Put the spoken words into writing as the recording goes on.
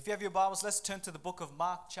If you have your Bibles, let's turn to the book of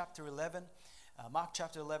Mark chapter 11. Mark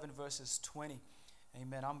chapter 11 verses 20.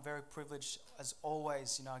 Amen. I'm very privileged as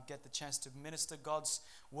always, I get the chance to minister God's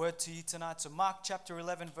word to you tonight. So Mark chapter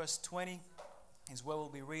 11 verse 20 is where we'll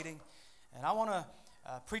be reading. And I want to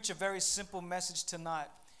preach a very simple message tonight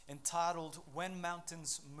entitled, When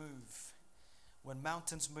Mountains Move. When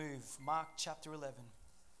Mountains Move. Mark chapter 11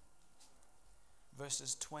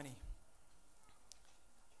 verses 20.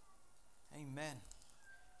 Amen.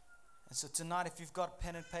 And so tonight, if you've got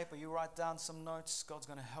pen and paper, you write down some notes. God's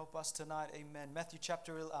going to help us tonight. Amen.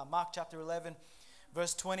 Mark chapter 11,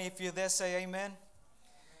 verse 20. If you're there, say amen.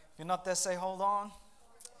 If you're not there, say hold on.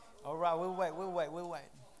 All right, we'll wait.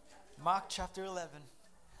 Mark chapter 11.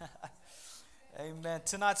 Amen.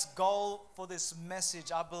 Tonight's goal for this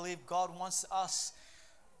message, I believe God wants us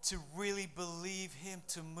to really believe Him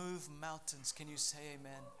to move mountains. Can you say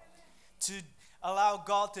amen? To allow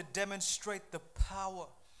God to demonstrate the power,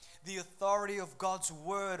 the authority of God's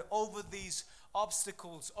word over these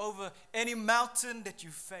obstacles, over any mountain that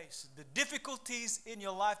you face, the difficulties in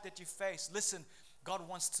your life that you face. Listen, God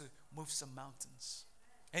wants to move some mountains.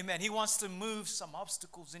 Amen. He wants to move some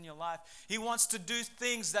obstacles in your life. He wants to do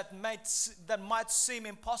things that might seem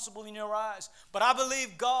impossible in your eyes. But I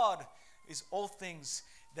believe God is all things.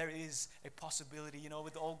 There is a possibility,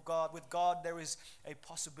 with God there is a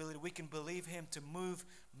possibility. We can believe Him to move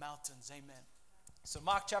mountains. Amen. So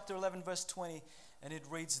Mark chapter 11 verse 20, and it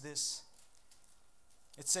reads this.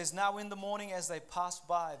 It says, Now in the morning as they passed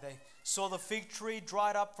by, they saw the fig tree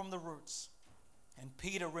dried up from the roots. And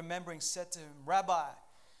Peter, remembering, said to him, Rabbi,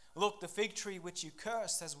 look, the fig tree which you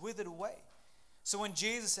cursed has withered away. So when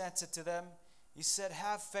Jesus answered to them, He said,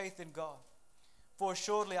 Have faith in God. For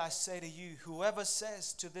assuredly I say to you, whoever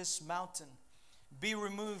says to this mountain, Be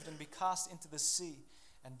removed and be cast into the sea,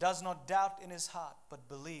 and does not doubt in his heart, but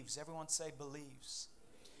believes. Everyone say believes.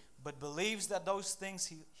 But believes that those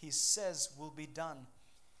things he says will be done.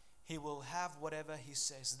 He will have whatever he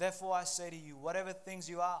says. Therefore I say to you, whatever things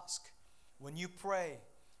you ask, when you pray,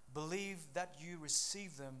 believe that you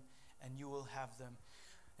receive them and you will have them.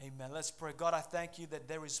 Amen. Let's pray. God, I thank you that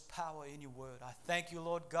there is power in your word. I thank you,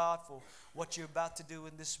 Lord God, for what you're about to do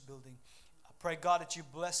in this building. Pray, God, that you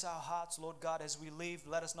bless our hearts, Lord God, as we leave.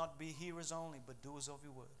 Let us not be hearers only, but doers of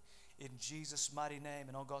your word. In Jesus' mighty name.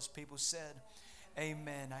 And all God's people said,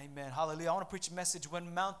 Amen, amen. Hallelujah. I want to preach a message,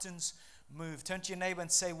 When Mountains Move. Turn to your neighbor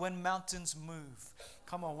and say, When mountains move.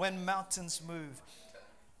 Come on, when mountains move.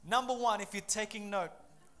 Number one, if you're taking note,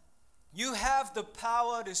 you have the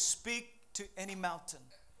power to speak to any mountain.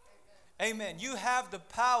 Amen. You have the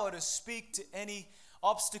power to speak to any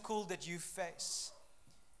obstacle that you face.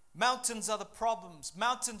 Mountains are the problems.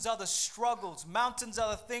 Mountains are the struggles. Mountains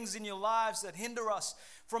are the things in your lives that hinder us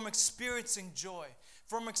from experiencing joy,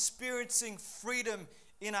 from experiencing freedom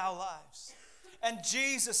in our lives. And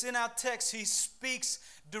Jesus, in our text, He speaks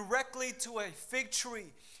directly to a fig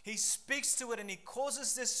tree. He speaks to it and He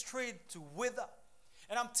causes this tree to wither.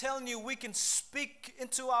 And I'm telling you, we can speak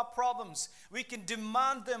into our problems. We can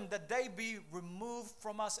demand them that they be removed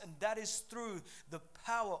from us, and that is through the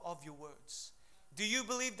power of your words. Do you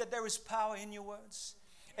believe that there is power in your words?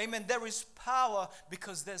 Amen. There is power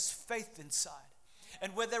because there's faith inside.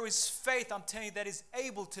 And where there is faith, I'm telling you, that is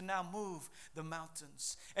able to now move the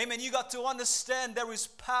mountains. Amen. You got to understand there is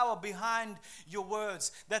power behind your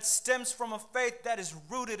words that stems from a faith that is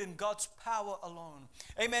rooted in God's power alone.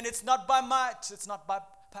 Amen. It's not by might, it's not by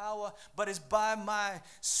power, but it's by my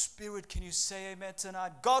spirit. Can you say amen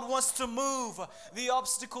tonight? God wants to move the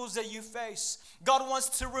obstacles that you face. God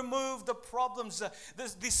wants to remove the problems,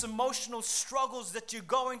 these emotional struggles that you're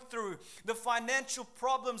going through, the financial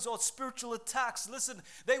problems or spiritual attacks. Listen,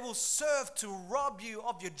 they will serve to rob you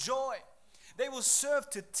of your joy. They will serve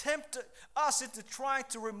to tempt us into trying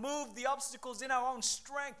to remove the obstacles in our own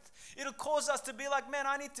strength. It'll cause us to be like, man,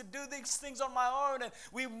 I need to do these things on my own. And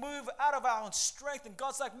we move out of our own strength. And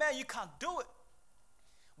God's like, man, you can't do it.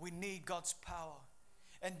 We need God's power.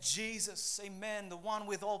 And Jesus, amen, the one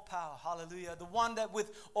with all power, hallelujah, the one that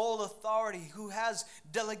with all authority, who has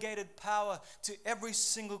delegated power to every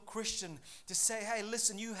single Christian to say, hey,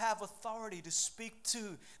 listen, you have authority to speak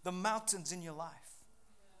to the mountains in your life.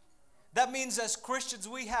 That means as Christians,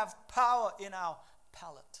 we have power in our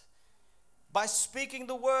palate. By speaking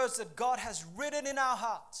the words that God has written in our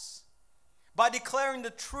hearts, by declaring the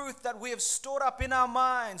truth that we have stored up in our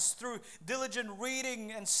minds through diligent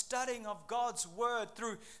reading and studying of God's word,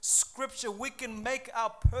 through scripture, we can make our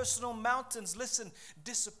personal mountains, listen,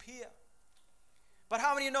 disappear. But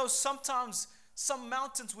how many know sometimes some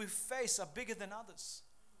mountains we face are bigger than others?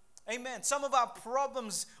 Amen. Some of our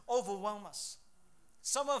problems overwhelm us.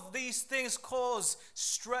 Some of these things cause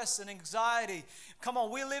stress and anxiety. Come on,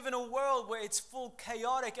 we live in a world where it's full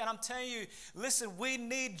chaotic, and I'm telling you, listen, we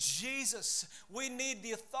need Jesus. We need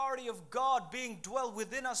the authority of God being dwelt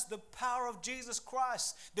within us, the power of Jesus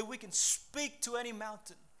Christ, that we can speak to any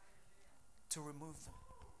mountain to remove them.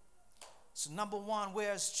 So number one, we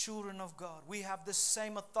as children of God, we have the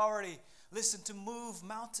same authority, listen, to move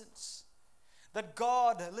mountains. That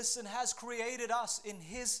God, listen, has created us in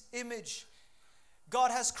His image.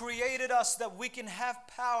 God has created us that we can have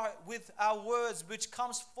power with our words, which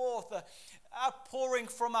comes forth, outpouring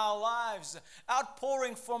from our lives,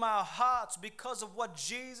 outpouring from our hearts because of what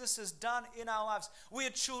Jesus has done in our lives. We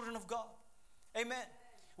are children of God. Amen.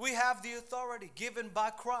 We have the authority given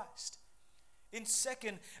by Christ. In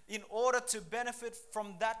order to benefit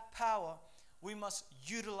from that power, we must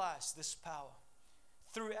utilize this power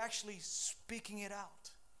through actually speaking it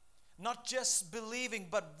out. Not just believing,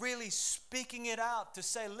 but really speaking it out to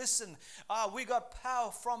say, listen, we got power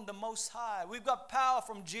from the Most High. We've got power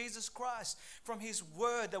from Jesus Christ, from His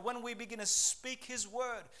Word, that when we begin to speak His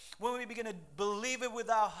Word, when we begin to believe it with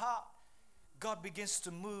our heart, God begins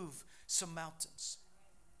to move some mountains.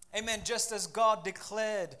 Amen. Just as God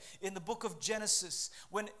declared in the book of Genesis,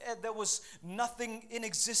 when there was nothing in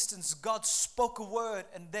existence, God spoke a word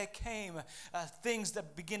and there came things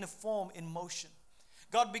that begin to form in motion.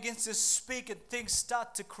 God begins to speak and things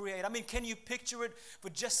start to create. I mean, can you picture it for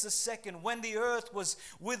just a second? When the earth was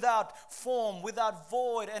without form, without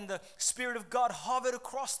void, and the Spirit of God hovered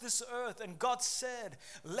across this earth, and God said,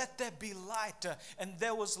 let there be light, and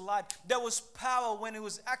there was light. There was power when it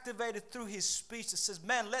was activated through His speech that says,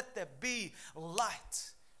 man, let there be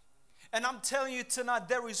light. And I'm telling you tonight,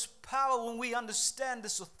 there is power when we understand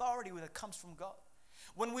this authority that comes from God.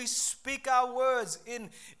 When we speak our words in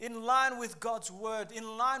line with God's word,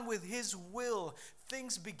 in line with His will,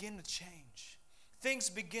 things begin to change. Things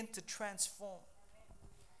begin to transform.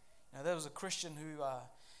 Now, there was a Christian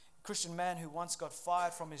man who once got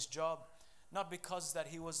fired from his job, not because that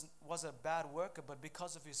he was a bad worker, but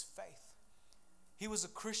because of his faith. He was a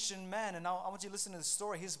Christian man, and I want you to listen to the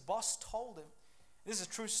story. His boss told him, this is a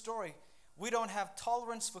true story, we don't have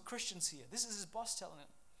tolerance for Christians here. This is his boss telling him.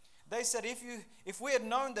 They said, if we had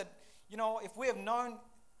known that, if we have known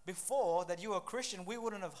before that you were a Christian, we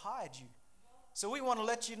wouldn't have hired you. So we want to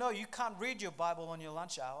let you know you can't read your Bible on your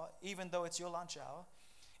lunch hour, even though it's your lunch hour.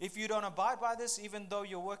 If you don't abide by this, even though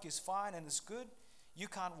your work is fine and it's good, you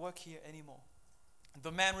can't work here anymore.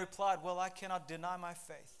 The man replied, well, I cannot deny my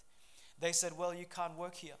faith. They said, well, you can't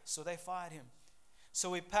work here. So they fired him.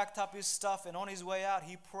 So he packed up his stuff, and on his way out,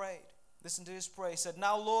 he prayed. Listen to his prayer. He said,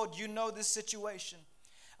 now, Lord, you know this situation.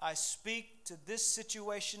 I speak to this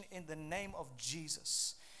situation in the name of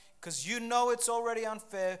Jesus, because you know it's already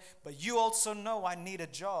unfair, but you also know I need a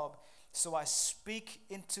job. So I speak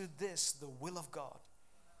into this, the will of God.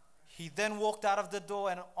 He then walked out of the door,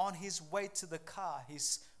 and on his way to the car,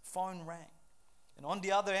 his phone rang. And on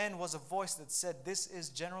the other end was a voice that said, this is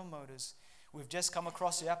General Motors. We've just come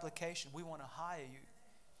across your application. We want to hire you.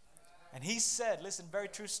 And he said, listen, very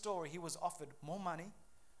true story. He was offered more money,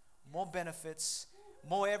 more benefits,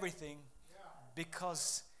 more everything,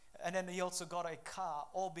 and then he also got a car,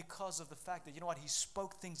 all because of the fact that, he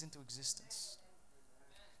spoke things into existence.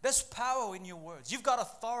 There's power in your words. You've got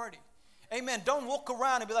authority. Amen. Don't walk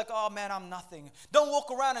around and be like, oh man, I'm nothing. Don't walk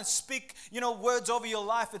around and speak, words over your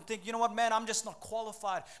life and think, man, I'm just not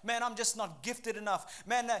qualified. Man, I'm just not gifted enough.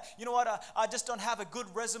 Man, I just don't have a good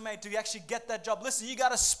resume to actually get that job. Listen, you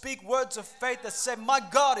got to speak words of faith that say, my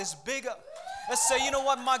God is bigger. Let's say,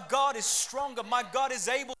 my God is stronger. My God is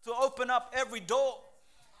able to open up every door.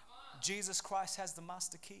 Jesus Christ has the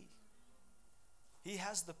master key. He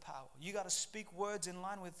has the power. You got to speak words in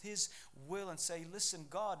line with His will and say, listen,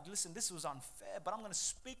 God, listen, this was unfair, but I'm going to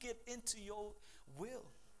speak it into your will.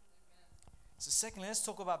 So secondly, let's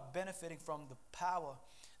talk about benefiting from the power.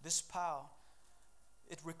 This power,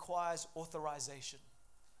 it requires authorization.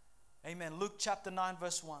 Amen. Luke chapter 9,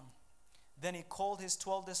 verse 1. Then He called His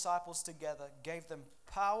 12 disciples together, gave them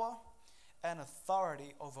power and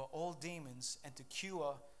authority over all demons and to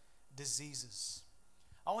cure diseases.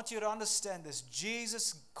 I want you to understand this.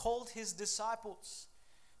 Jesus called His disciples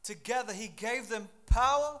together. He gave them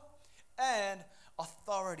power and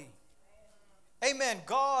authority. Amen.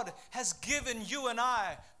 God has given you and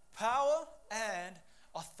I power and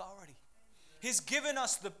authority. He's given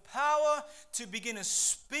us the power to begin to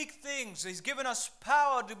speak things. He's given us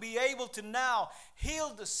power to be able to now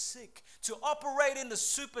heal the sick, to operate in the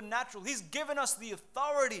supernatural. He's given us the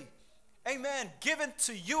authority, amen, given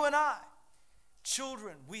to you and I.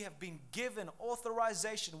 Children, we have been given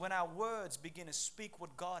authorization when our words begin to speak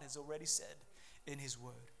what God has already said in His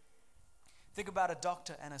Word. Think about a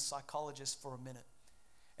doctor and a psychologist for a minute.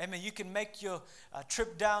 Amen. You can make your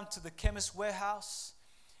trip down to the chemist warehouse,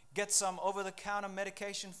 get some over-the-counter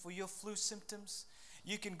medication for your flu symptoms.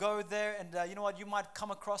 You can go there and you know what, you might come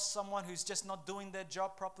across someone who's just not doing their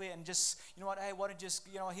job properly and just, you know what, hey, why don't you just,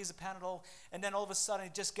 you know, here's a Panadol, and then all of a sudden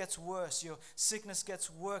it just gets worse. Your sickness gets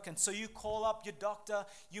worse, and so you call up your doctor,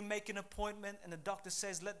 you make an appointment, and the doctor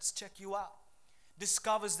says, let's check you out.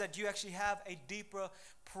 Discovers that you actually have a deeper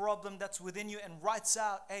problem that's within you and writes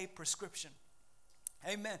out a prescription.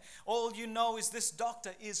 Amen. All you know is this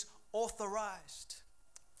doctor is authorized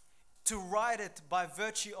to write it by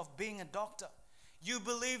virtue of being a doctor. You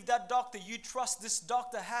believe that doctor. You trust this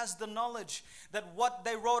doctor has the knowledge that what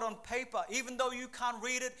they wrote on paper, even though you can't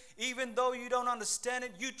read it, even though you don't understand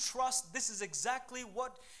it, you trust this is exactly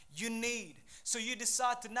what you need. So you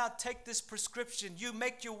decide to now take this prescription. You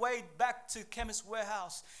make your way back to Chemist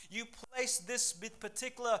Warehouse. You place this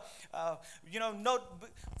particular note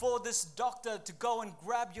for this doctor to go and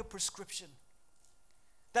grab your prescription.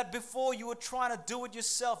 That before you were trying to do it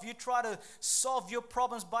yourself, you try to solve your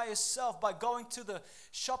problems by yourself by going to the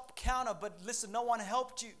shop counter, but listen, no one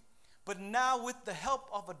helped you. But now with the help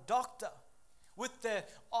of a doctor, with the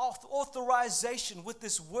authorization, with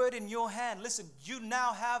this word in your hand, listen, you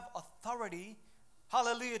now have authority,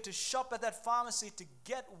 hallelujah, to shop at that pharmacy to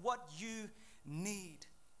get what you need.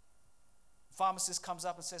 Pharmacist comes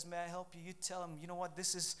up and says, may I help you? You tell him, you know what,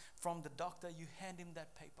 this is from the doctor. You hand him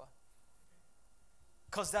that paper.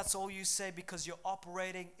 Because that's all you say, because you're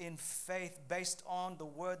operating in faith based on the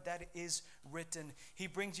word that is written. He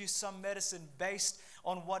brings you some medicine based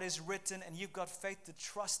on what is written, and you've got faith to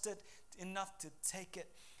trust it enough to take it.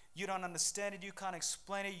 You don't understand it. You can't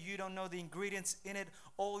explain it. You don't know the ingredients in it.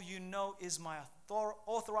 All you know is my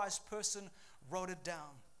authorized person wrote it down.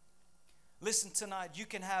 Listen tonight, you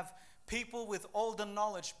can have people with all the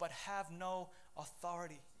knowledge but have no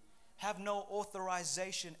authority, have no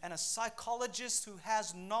authorization. And a psychologist who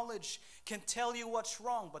has knowledge can tell you what's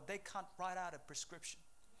wrong, but they can't write out a prescription.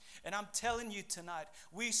 And I'm telling you tonight,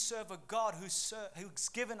 we serve a God who's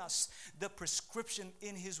given us the prescription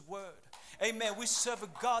in His Word. Amen. We serve a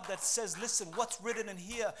God that says, listen, what's written in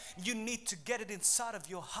here, you need to get it inside of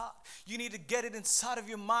your heart. You need to get it inside of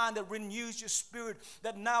your mind that renews your spirit.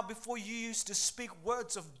 That now before you used to speak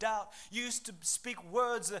words of doubt, you used to speak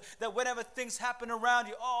words that whenever things happen around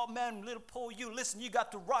you, oh man, little Paul, you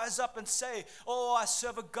got to rise up and say, oh, I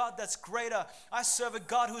serve a God that's greater. I serve a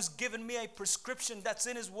God who's given me a prescription that's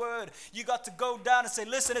in His Word. You got to go down and say,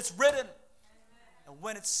 listen, it's written. Amen. And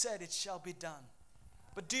when it's said, it shall be done.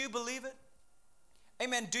 But do you believe it?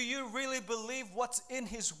 Amen. Do you really believe what's in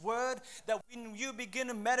His Word? That when you begin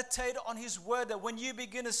to meditate on His Word, that when you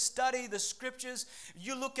begin to study the Scriptures,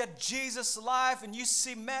 you look at Jesus' life and you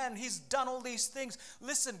see, man, He's done all these things.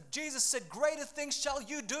 Listen, Jesus said, greater things shall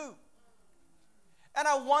you do. And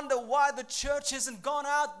I wonder why the church hasn't gone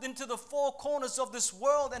out into the four corners of this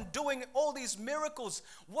world and doing all these miracles.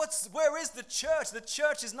 Where is the church? The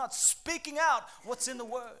church is not speaking out what's in the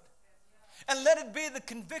Word. And let it be the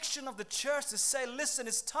conviction of the church to say, listen,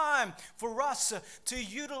 it's time for us to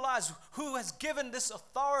utilize who has given this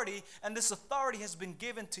authority, and this authority has been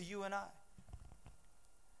given to you and I.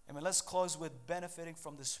 Amen. Let's close with benefiting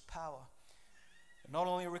from this power. It not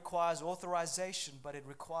only requires authorization, but it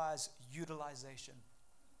requires utilization.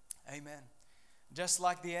 Amen. Just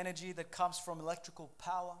like the energy that comes from electrical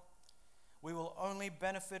power, we will only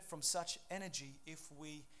benefit from such energy if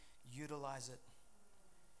we utilize it.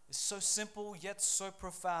 It's so simple yet so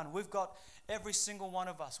profound. We've got, every single one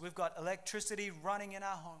of us, we've got electricity running in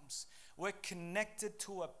our homes. We're connected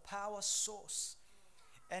to a power source.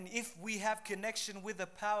 And if we have connection with a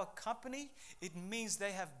power company, it means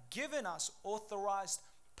they have given us authorized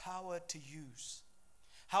power to use.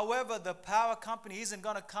 However, the power company isn't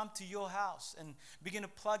going to come to your house and begin to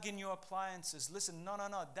plug in your appliances. Listen, no,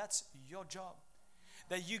 that's your job.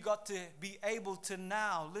 That you got to be able to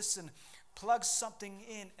now, listen, plug something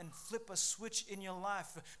in and flip a switch in your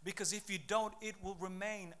life, because if you don't, it will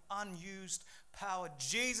remain unused power.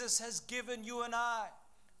 Jesus has given you and I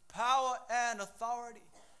power and authority.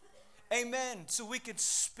 Amen. So we can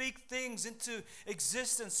speak things into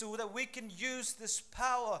existence, so that we can use this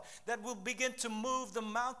power that will begin to move the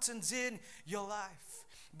mountains in your life.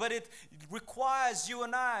 But it requires you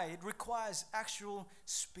and I, it requires actual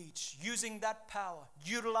speech, using that power,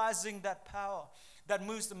 utilizing that power that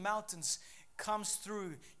moves the mountains. Comes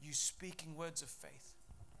through you speaking words of faith.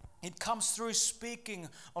 It comes through speaking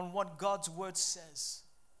on what God's word says.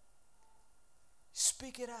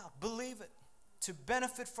 Speak it out. Believe it. To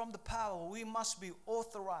benefit from the power, we must be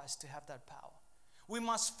authorized to have that power. We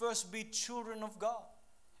must first be children of God.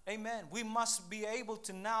 Amen. We must be able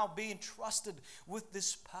to now be entrusted with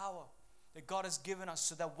this power that God has given us,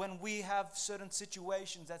 so that when we have certain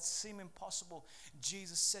situations that seem impossible,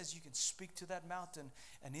 Jesus says you can speak to that mountain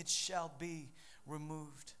and it shall be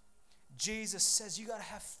removed. Jesus says you got to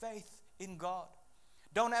have faith in God.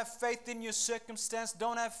 Don't have faith in your circumstance.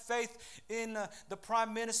 Don't have faith in the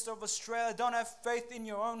Prime Minister of Australia. Don't have faith in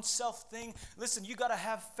your own self thing. Listen, you got to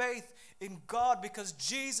have faith in God, because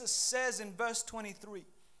Jesus says in verse 23,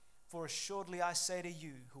 "For assuredly I say to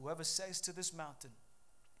you, whoever says to this mountain,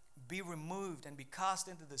 be removed and be cast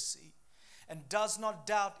into the sea, and does not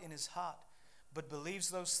doubt in his heart, but believes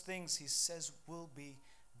those things he says will be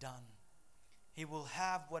done, he will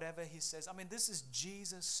have whatever he says." I mean, this is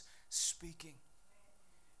Jesus speaking.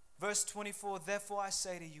 Verse 24, "Therefore I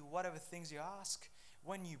say to you, whatever things you ask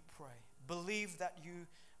when you pray, believe that you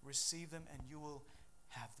receive them and you will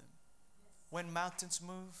have them." When mountains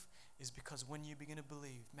move is because when you begin to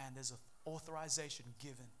believe, man, there's an authorization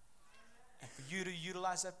given. And for you to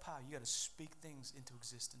utilize that power, you got to speak things into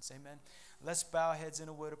existence. Amen. Let's bow our heads in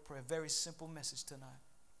a word of prayer. Very simple message tonight.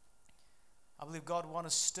 I believe God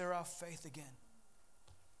wants to stir our faith again.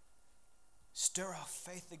 Stir our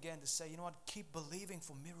faith again to say, you know what, keep believing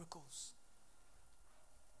for miracles.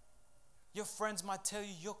 Your friends might tell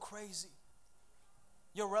you you're crazy.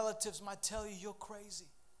 Your relatives might tell you you're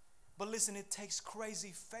crazy. But listen, it takes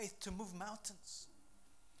crazy faith to move mountains.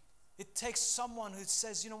 It takes someone who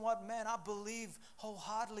says, you know what, man, I believe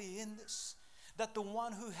wholeheartedly in this. That the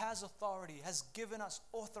one who has authority has given us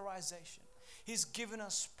authorization. He's given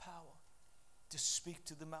us power to speak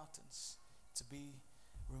to the mountains to be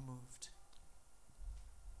removed.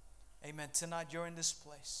 Amen. Tonight you're in this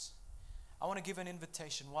place. I want to give an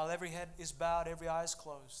invitation while every head is bowed, every eye is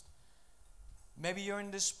closed. Maybe you're in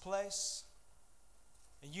this place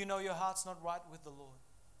and you know your heart's not right with the Lord.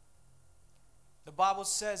 The Bible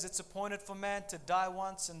says it's appointed for man to die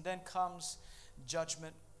once and then comes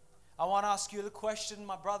judgment. I want to ask you the question,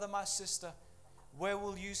 my brother, my sister, where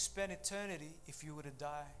will you spend eternity if you were to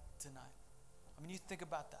die tonight? I mean, you think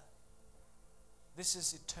about that. This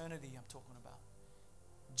is eternity I'm talking about.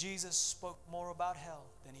 Jesus spoke more about hell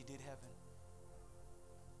than he did heaven.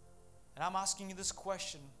 And I'm asking you this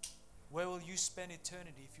question, where will you spend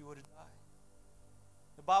eternity if you were to die?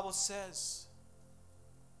 The Bible says,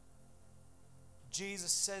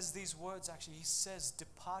 Jesus says these words actually. He says,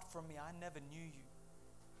 "Depart from me, I never knew you."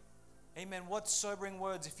 Amen. What sobering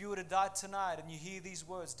words. If you were to die tonight and you hear these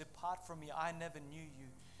words, "Depart from me, I never knew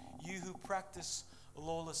you. You who practice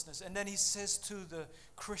lawlessness." And then he says to the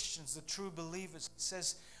Christians, the true believers, he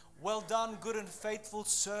says, "Well done, good and faithful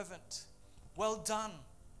servant. Well done,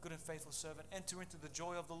 good and faithful servant. Enter into the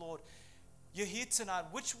joy of the Lord." You're here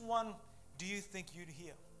tonight. Which one do you think you'd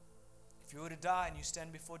hear? If you were to die and you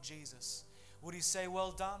stand before Jesus, would he say,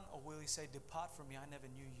 "Well done," or will he say, "Depart from me, I never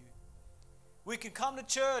knew you"? We can come to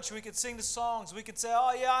church, we can sing the songs, we can say,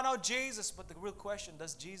 "Oh yeah, I know Jesus," but the real question,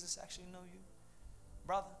 does Jesus actually know you?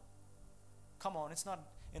 Brother, come on, it's not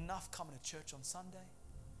enough coming to church on Sunday.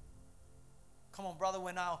 Come on, brother,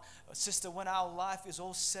 when our life is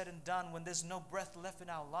all said and done, when there's no breath left in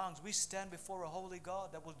our lungs, we stand before a holy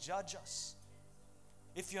God that will judge us.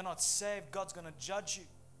 If you're not saved, God's going to judge you.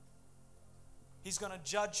 He's going to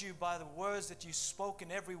judge you by the words that you spoke,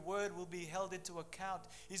 and every word will be held into account.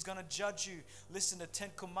 He's going to judge you. Listen, the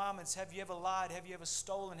 10 Commandments. Have you ever lied? Have you ever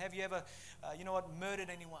stolen? Have you ever, murdered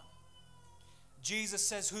anyone? Jesus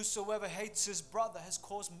says, "Whosoever hates his brother has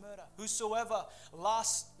caused murder. Whosoever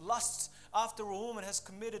lusts after a woman has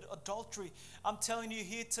committed adultery." I'm telling you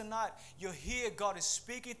here tonight, you're here, God is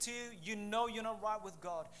speaking to you. You know you're not right with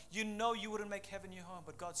God. You know you wouldn't make heaven your home,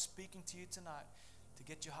 but God's speaking to you tonight to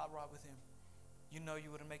get your heart right with him. You know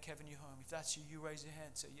you wouldn't make heaven your home. If that's you, you raise your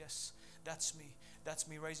hand. Say, "Yes, that's me. That's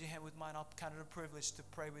me." Raise your hand with mine. I'll count it a privilege to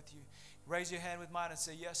pray with you. Raise your hand with mine and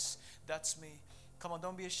say, "Yes, that's me." Come on,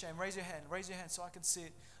 don't be ashamed. Raise your hand. Raise your hand so I can see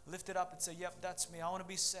it. Lift it up and say, "Yep, that's me. I want to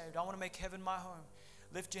be saved. I want to make heaven my home."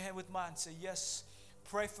 Lift your hand with mine and say, "Yes,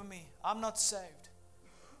 pray for me. I'm not saved.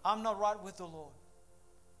 I'm not right with the Lord."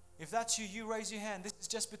 If that's you, you raise your hand. This is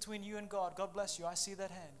just between you and God. God bless you. I see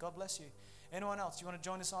that hand. God bless you. Anyone else? You want to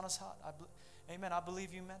join this honest heart? Amen. I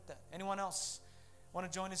believe you meant that. Anyone else want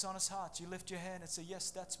to join this honest heart? You lift your hand and say,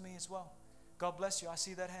 "Yes, that's me as well." God bless you. I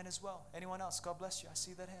see that hand as well. Anyone else? God bless you. I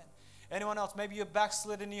see that hand. Anyone else? Maybe you're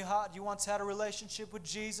backslid in your heart. You once had a relationship with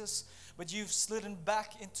Jesus, but you've slidden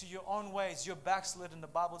back into your own ways. You're backslidden. The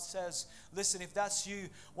Bible says, listen, if that's you,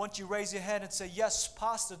 won't you raise your hand and say, "Yes,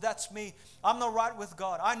 Pastor, that's me. I'm not right with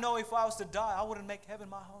God. I know if I was to die, I wouldn't make heaven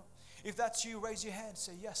my home. If that's you, raise your hand.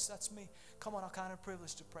 Say, yes, that's me. Come on, I'm kind of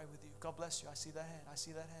privileged to pray with you. God bless you. I see that hand. I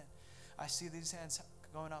see that hand. I see these hands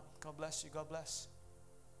going up. God bless you. God bless.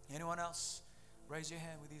 Anyone else? Raise your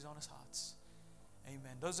hand with these honest hearts.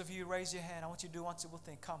 Amen. Those of you who raise your hand, I want you to do one simple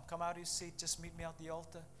thing. Come out of your seat. Just meet me at the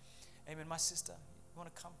altar. Amen. My sister, you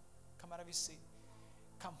want to come? Come out of your seat.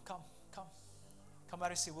 Come. Come out of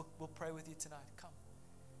your seat. We'll pray with you tonight. Come.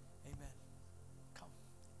 Amen. Come.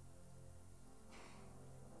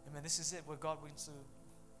 Amen. This is it where God wants to,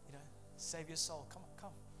 save your soul.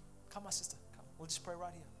 Come, my sister. Come. We'll just pray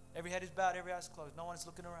right here. Every head is bowed, every eye is closed. No one is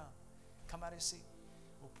looking around. Come out of your seat.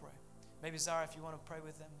 We'll pray. Maybe Zara, if you want to pray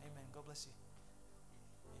with them. Amen. God bless you.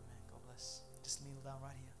 Amen. God bless. Just kneel down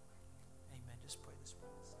right here. Amen. Just pray this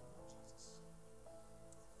prayer. Lord Jesus, thank you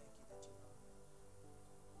that you love me.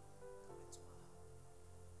 Come into my heart.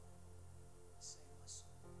 Save my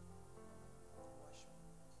soul. Wash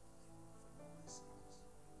me from all my sins.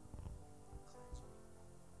 Cleanse me and make me whole.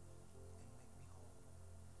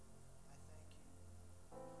 I thank you that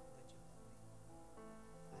you love me.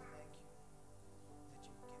 I thank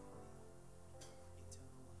you that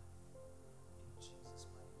you've given me eternal life. In Jesus'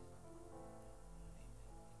 mighty name I pray.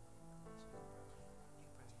 Amen. You can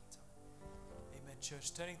pray one time. Amen,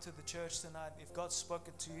 church. Turning to the church tonight, if God's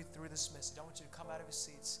spoken to you through this message, I want you to come out of your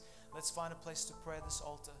seats. Let's find a place to pray at this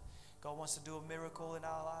altar. God wants to do a miracle in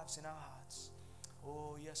our lives, in our hearts.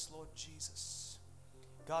 Oh, yes, Lord Jesus.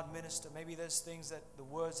 God, minister. Maybe there's things that the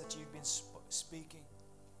words that you've been speaking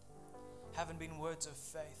haven't been words of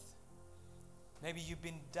faith. Maybe you've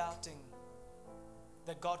been doubting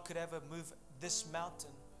that God could ever move this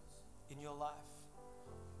mountain in your life.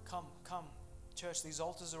 Come. Church, these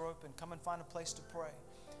altars are open. Come and find a place to pray.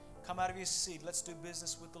 Come out of your seat. Let's do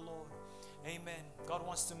business with the Lord. Amen. God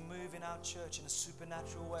wants to move in our church in a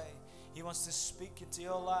supernatural way. He wants to speak into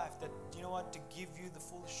your life that, you know what, to give you the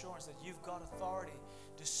full assurance that you've got authority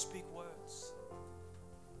to speak words.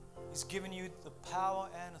 He's given you the power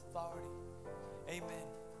and authority. Amen.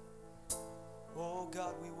 Oh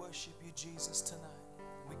God, we worship you, Jesus, tonight.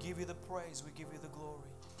 We give you the praise. We give you the glory.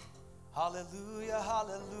 Hallelujah,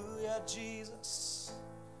 hallelujah, Jesus.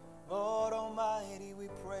 Lord Almighty, we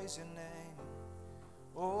praise your name.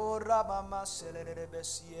 Oh,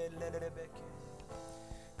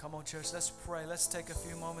 come on, church, let's pray. Let's take a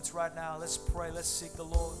few moments right now. Let's pray. Let's seek the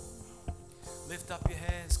Lord. Lift up your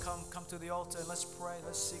hands. Come to the altar and let's pray.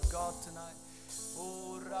 Let's seek God tonight.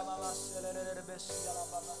 Oh,